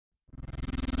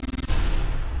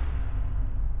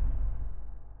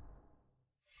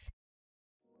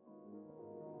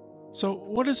So,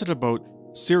 what is it about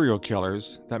serial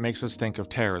killers that makes us think of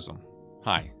terrorism?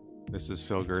 Hi, this is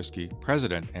Phil Gurski,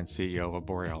 President and CEO of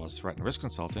Borealis Threat and Risk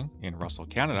Consulting in Russell,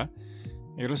 Canada.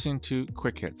 You're listening to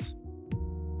Quick Hits.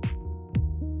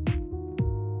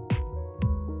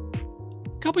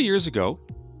 A couple years ago,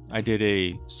 I did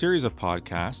a series of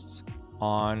podcasts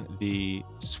on the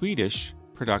Swedish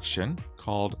production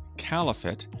called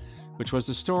Caliphate, which was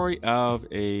the story of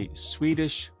a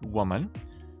Swedish woman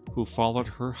who followed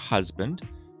her husband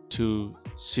to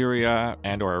Syria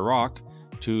and or Iraq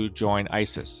to join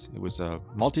ISIS. It was a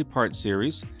multi-part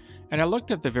series, and I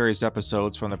looked at the various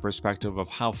episodes from the perspective of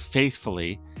how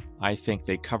faithfully I think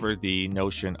they covered the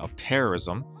notion of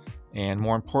terrorism, and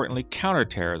more importantly,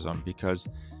 counterterrorism, because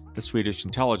the Swedish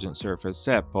intelligence service,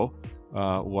 Säpo,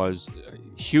 was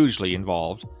hugely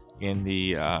involved in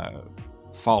the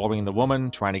following the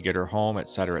woman, trying to get her home,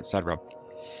 etc., etc.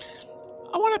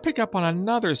 I want to pick up on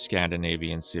another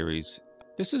Scandinavian series.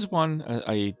 This is a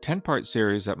 10-part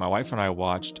series that my wife and I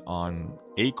watched on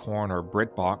Acorn or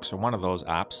BritBox or one of those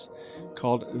apps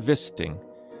called Wisting.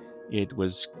 It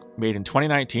was made in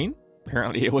 2019.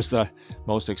 Apparently it was the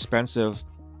most expensive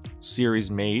series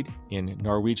made in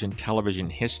Norwegian television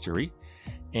history.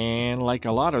 And like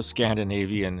a lot of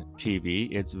Scandinavian TV,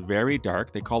 it's very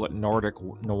dark. They call it Nordic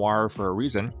noir for a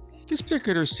reason. This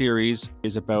particular series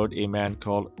is about a man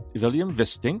called William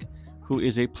Wisting, who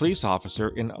is a police officer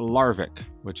in Larvik,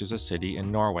 which is a city in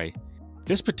Norway.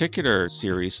 This particular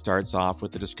series starts off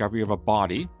with the discovery of a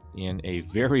body in a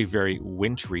very, very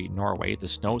wintry Norway. The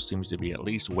snow seems to be at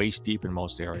least waist deep in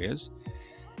most areas.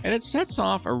 And it sets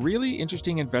off a really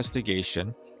interesting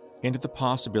investigation into the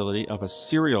possibility of a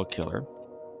serial killer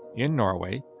in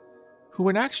Norway, who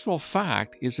in actual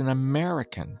fact is an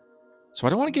American. So I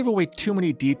don't want to give away too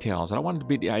many details. I don't want to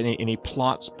be any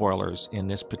plot spoilers in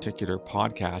this particular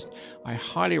podcast. I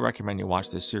highly recommend you watch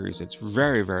this series. It's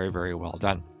very, very, very well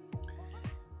done.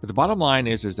 But the bottom line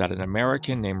is that an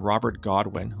American named Robert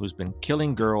Godwin, who's been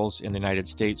killing girls in the United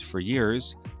States for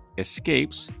years,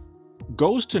 escapes,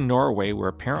 goes to Norway, where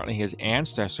apparently his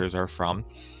ancestors are from,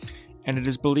 and it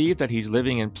is believed that he's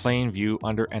living in plain view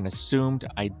under an assumed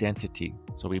identity.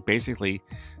 So he basically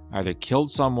either killed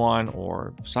someone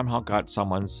or somehow got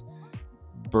someone's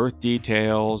birth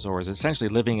details, or is essentially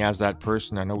living as that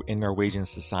person in Norwegian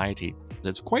society.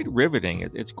 It's quite riveting.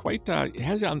 It's quite it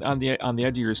has you on the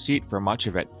edge of your seat for much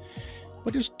of it.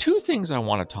 But there's two things I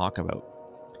want to talk about: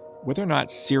 whether or not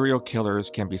serial killers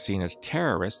can be seen as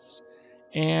terrorists,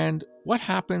 and what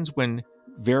happens when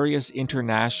various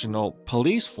international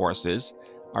police forces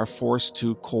are forced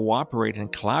to cooperate and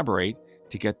collaborate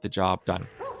to get the job done.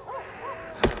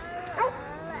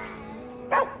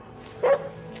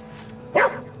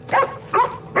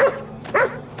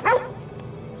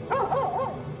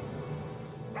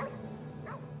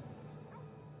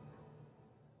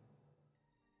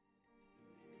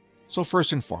 So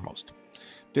first and foremost,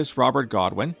 this Robert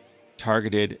Godwin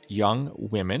targeted young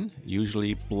women,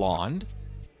 usually blonde,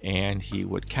 and he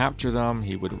would capture them,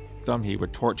 he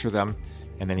would torture them,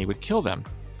 and then he would kill them.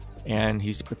 And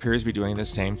he appears to be doing the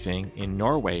same thing in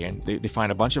Norway. And they find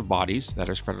a bunch of bodies that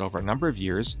are spread over a number of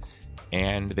years,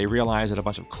 and they realize that a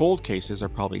bunch of cold cases are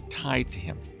probably tied to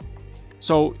him.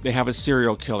 So they have a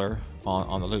serial killer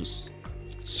on the loose.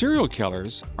 Serial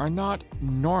killers are not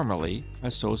normally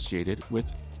associated with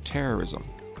terrorism.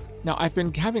 Now, I've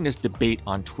been having this debate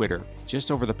on Twitter just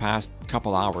over the past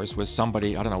couple hours with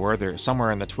somebody, I don't know where they're,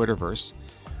 somewhere in the Twitterverse,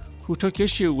 who took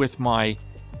issue with my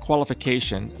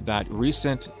qualification that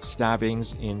recent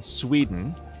stabbings in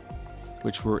Sweden,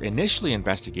 which were initially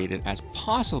investigated as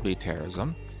possibly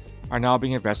terrorism, are now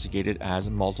being investigated as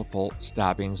multiple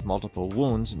stabbings, multiple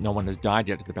wounds. No one has died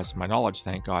yet, to the best of my knowledge,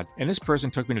 thank God. And this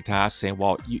person took me to task saying,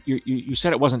 well, you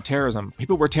said it wasn't terrorism.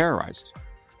 People were terrorized.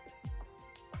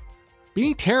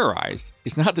 Being terrorized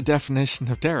is not the definition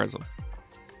of terrorism.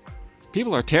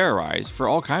 People are terrorized for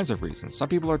all kinds of reasons. Some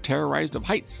people are terrorized of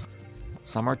heights.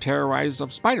 Some are terrorized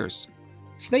of spiders.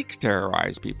 Snakes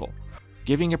terrorize people.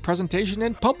 Giving a presentation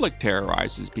in public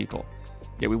terrorizes people.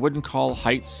 Yet we wouldn't call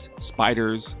heights,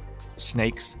 spiders,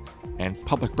 snakes, and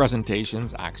public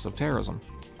presentations acts of terrorism.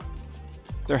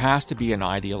 There has to be an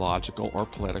ideological or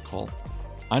political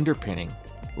underpinning,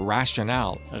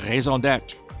 rationale, raison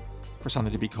d'être, for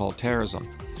something to be called terrorism.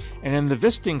 And in the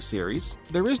Wisting series,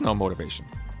 there is no motivation.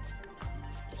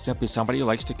 Simply somebody who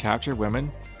likes to capture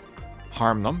women,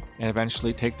 harm them, and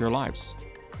eventually take their lives.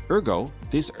 Ergo,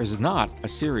 this is not a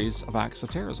series of acts of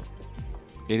terrorism.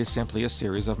 It is simply a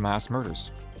series of mass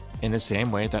murders. In the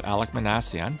same way that Alec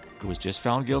Manassian, who was just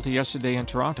found guilty yesterday in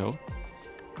Toronto,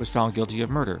 was found guilty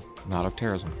of murder, not of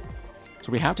terrorism.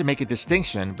 So we have to make a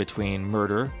distinction between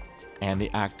murder and the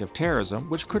act of terrorism,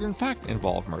 which could in fact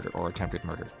involve murder or attempted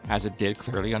murder, as it did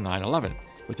clearly on 9/11,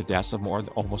 with the deaths of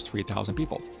almost 3,000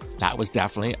 people. That was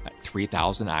definitely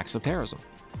 3,000 acts of terrorism,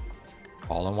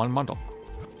 all in one bundle.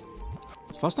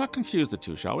 So let's not confuse the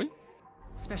two, shall we?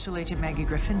 Special Agent Maggie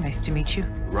Griffin, nice to meet you.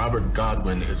 Robert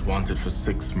Godwin is wanted for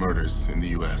 6 murders in the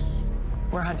U.S.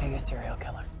 We're hunting a serial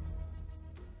killer.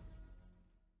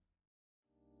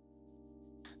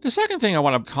 The second thing I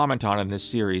want to comment on in this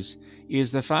series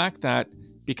is the fact that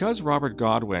because Robert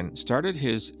Godwin started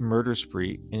his murder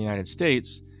spree in the United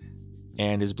States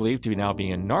and is believed to be now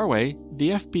being in Norway,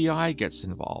 the FBI gets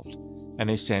involved. And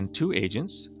they send 2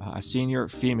 agents, a senior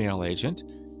female agent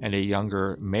and a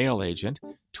younger male agent,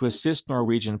 to assist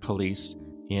Norwegian police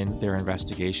in their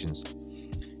investigations.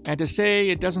 And to say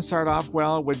it doesn't start off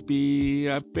well would be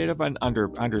a bit of an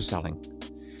underselling.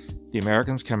 The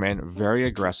Americans come in very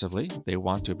aggressively. They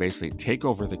want to basically take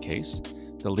over the case.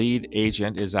 The lead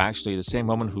agent is actually the same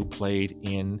woman who played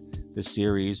in the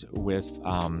series with,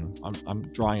 I'm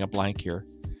drawing a blank here.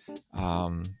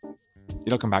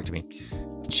 It'll come back to me.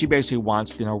 She basically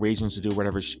wants the Norwegians to do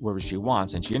whatever she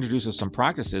wants, and she introduces some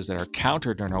practices that are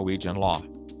counter to Norwegian law,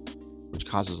 which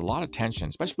causes a lot of tension,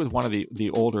 especially with one of the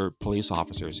older police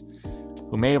officers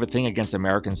who may have a thing against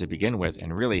Americans to begin with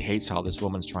and really hates how this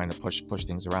woman's trying to push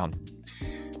things around.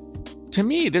 To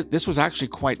me, this was actually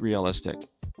quite realistic.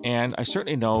 And I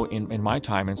certainly know in my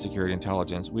time in security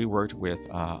intelligence, we worked with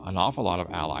an awful lot of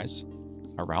allies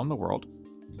around the world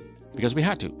because we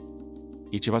had to.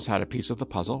 Each of us had a piece of the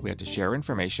puzzle. We had to share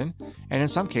information. And in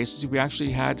some cases, we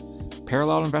actually had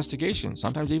parallel investigations,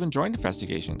 sometimes even joint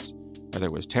investigations, whether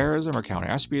it was terrorism or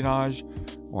counter-espionage,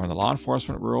 or in the law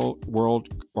enforcement world,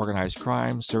 organized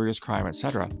crime, serious crime,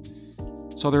 etc.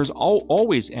 So there's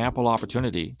always ample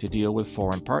opportunity to deal with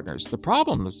foreign partners. The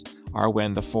problems are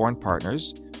when the foreign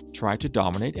partners try to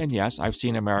dominate, and yes, I've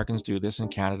seen Americans do this in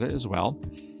Canada as well.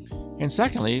 And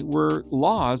secondly, where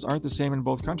laws aren't the same in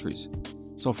both countries.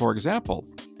 So for example,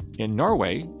 in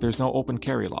Norway, there's no open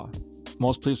carry law.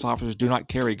 Most police officers do not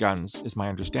carry guns, is my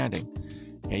understanding.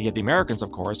 And yet the Americans,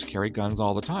 of course, carry guns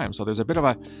all the time. So there's a bit of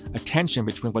a tension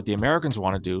between what the Americans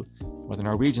want to do and what the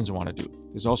Norwegians want to do.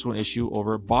 There's also an issue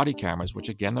over body cameras, which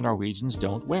again, the Norwegians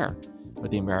don't wear,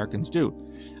 but the Americans do.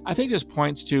 I think this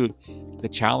points to the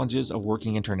challenges of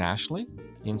working internationally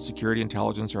in security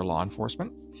intelligence or law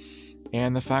enforcement,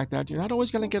 and the fact that you're not always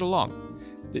going to get along.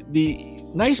 The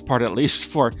nice part, at least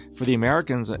for the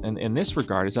Americans in this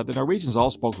regard, is that the Norwegians all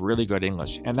spoke really good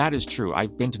English. And that is true.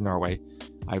 I've been to Norway.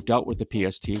 I've dealt with the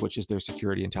PST, which is their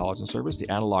security intelligence service,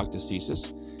 the analog to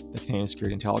CSIS, the Canadian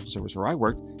Security Intelligence Service where I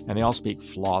worked, and they all speak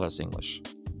flawless English.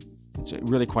 It's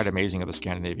really quite amazing of the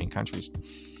Scandinavian countries.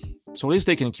 So at least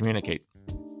they can communicate.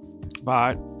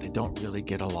 But they don't really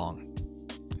get along.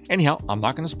 Anyhow, I'm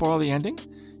not going to spoil the ending.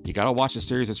 You got to watch the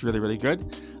series. It's really, really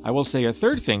good. I will say a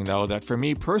third thing, though, that for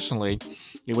me personally,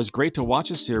 it was great to watch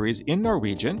a series in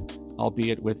Norwegian,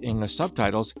 albeit with English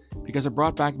subtitles, because it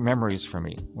brought back memories for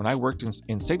me. When I worked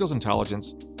in signals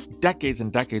intelligence decades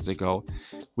and decades ago,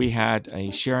 we had a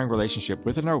sharing relationship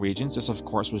with the Norwegians. This, of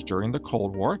course, was during the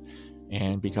Cold War.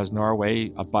 And because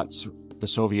Norway abuts the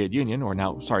Soviet Union,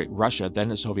 Russia, then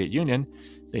the Soviet Union,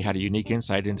 they had a unique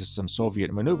insight into some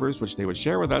Soviet maneuvers, which they would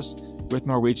share with us with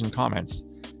Norwegian comments.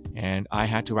 And I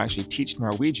had to actually teach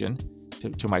Norwegian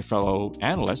to my fellow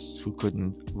analysts who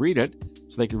couldn't read it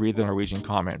so they could read the Norwegian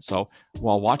comments. So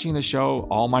while watching the show,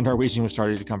 all my Norwegian was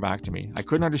starting to come back to me. I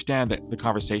couldn't understand the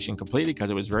conversation completely because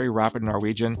it was very rapid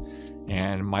Norwegian,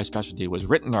 and my specialty was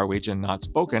written Norwegian, not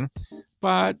spoken.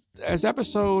 But as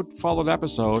episode followed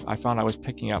episode, I found I was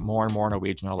picking up more and more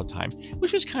Norwegian all the time,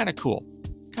 which was kind of cool.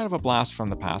 Kind of a blast from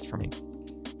the past for me.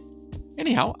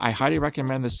 Anyhow, I highly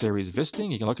recommend this series,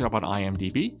 Wisting. You can look it up on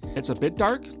IMDb. It's a bit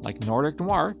dark, like Nordic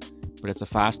noir, but it's a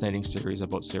fascinating series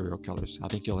about serial killers. I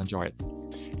think you'll enjoy it.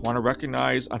 I want to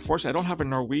recognize, unfortunately, I don't have a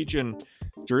Norwegian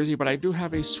jersey, but I do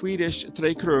have a Swedish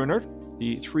Tre Kronor,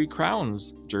 the Three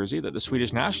Crowns jersey that the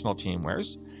Swedish national team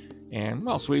wears. And,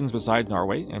 well, Sweden's beside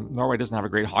Norway, and Norway doesn't have a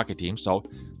great hockey team, so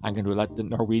I'm going to let the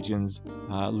Norwegians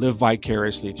live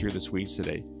vicariously through the Swedes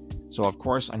today. So, of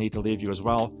course, I need to leave you as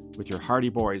well with your Hardy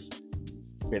Boys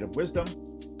bit of wisdom.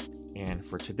 And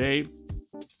for today,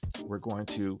 we're going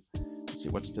to, let's see,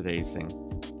 what's today's thing?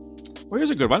 Well, here's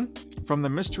a good one. From The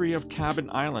Mystery of Cabin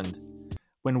Island.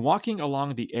 When walking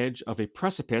along the edge of a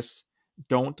precipice,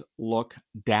 don't look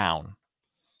down.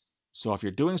 So if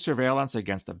you're doing surveillance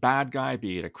against a bad guy,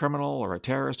 be it a criminal or a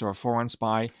terrorist or a foreign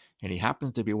spy, and he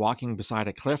happens to be walking beside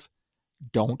a cliff,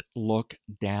 don't look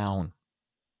down.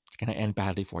 It's going to end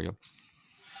badly for you.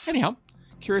 Anyhow,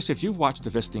 curious if you've watched the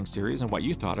Wisting series and what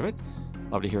you thought of it.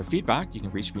 Love to hear feedback. You can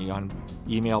reach me on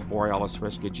email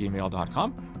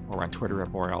borealisrisk@gmail.com or on Twitter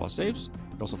 @borealissaves.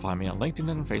 You can also find me on LinkedIn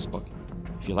and Facebook.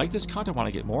 If you like this content, want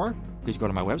to get more, please go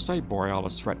to my website,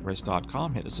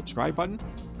 borealisthreatrisk.com, hit the subscribe button.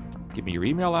 Give me your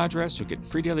email address. You'll get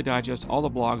free daily digest, all the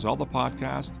blogs, all the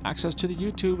podcasts, access to the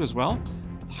YouTube as well.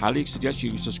 Highly suggest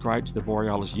you subscribe to the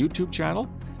Borealis YouTube channel.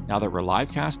 Now that we're live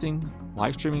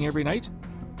streaming every night,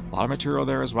 a lot of material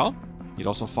there as well. You'd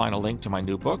also find a link to my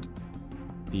new book,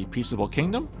 The Peaceable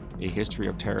Kingdom, A History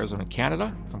of Terrorism in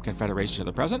Canada, from Confederation to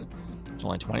the Present. It's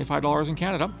only $25 in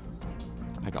Canada.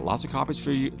 I got lots of copies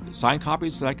for you, signed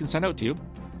copies that I can send out to you.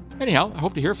 Anyhow, I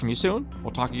hope to hear from you soon.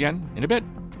 We'll talk again in a bit.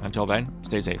 Until then,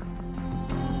 stay safe.